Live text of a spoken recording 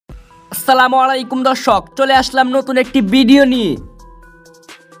আসসালামু আলাইকুম দর্শক, চলে আসলাম নতুন একটি ভিডিও নিয়ে।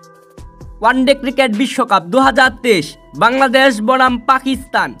 ওয়ানডে ক্রিকেট বিশ্বকাপ 2023 বাংলাদেশ বনাম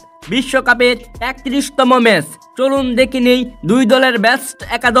পাকিস্তান বিশ্বকাপের 31তম ম্যাচ। চলুন দেখে নেই দুই দলের বেস্ট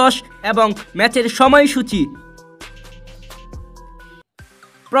একাদশ এবং ম্যাচের সময়সূচি।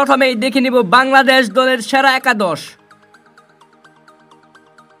 প্রথমেই দেখে নিব বাংলাদেশ দলের সেরা একাদশ।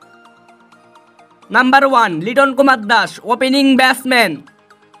 Number 1 Liton Kumar Das, opening batsman.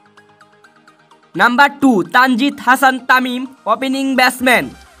 Number 2 Tanzid Hasan Tamim, opening batsman.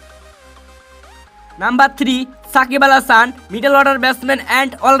 Number 3 Shakib Al Hasan, middle order batsman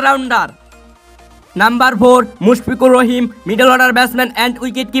and allrounder. Number 4 Mushfiqur Rahim, middle order batsman and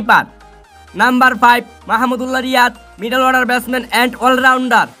wicket keeper. Number 5 Mahmudullah Riyad, middle order batsman and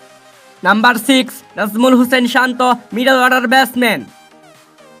allrounder. Number 6 nazmul hossain shanto, middle order batsman.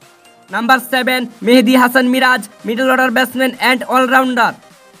 Number 7 Mehedi Hasan Miraj, middle order batsman and allrounder.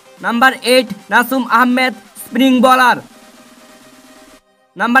 Number 8 Nasum Ahmed, spinning bowler.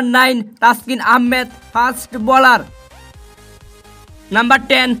 Number 9 Taskin Ahmed, fast bowler. Number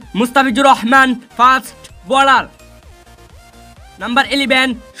 10 Mustafizur Rahman, fast bowler. Number 11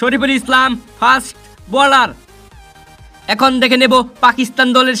 Shariful Islam, fast bowler. এখন দেখে নেব পাকিস্তান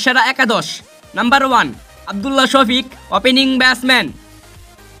দলের সেরা একাদশ। Number 1 Abdullah Shafiq, opening batsman.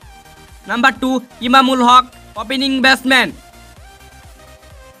 Number 2 ইমামুল হক, opening batsman.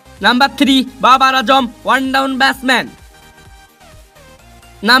 Number 3 বাবার আজম, one down batsman.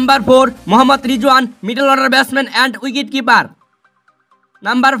 Number 4 Mohammad Rizwan, middle order batsman and wicket keeper.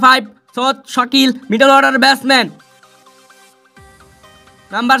 Number 5 Syed Shakil, middle order batsman.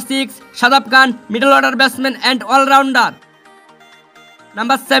 Number 6 Shadab Khan, middle order batsman and allrounder.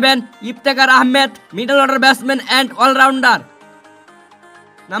 Number 7 Iftekhar Ahmed, middle order batsman and allrounder.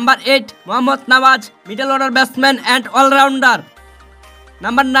 Number 8 Mohammad Nawaz, middle order batsman and allrounder.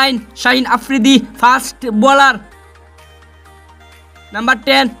 Number 9 Shahin Afridi, fast bowler. Number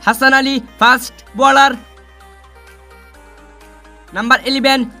 10 Hasan Ali, fast bowler. Number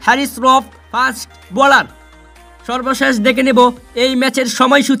 11 Harris Rauf, fast bowler. সর্বশেষ দেখে নেব এই ম্যাচের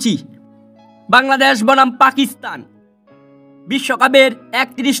সময়সূচি। বাংলাদেশ বনাম পাকিস্তান বিশ্বকাপের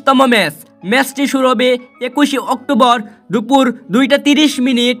 31তম match. ম্যাচটি শুরু হবে 21 অক্টোবর দুপুর 2টা 30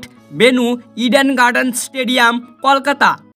 minute, venue Eden garden stadium, Kolkata.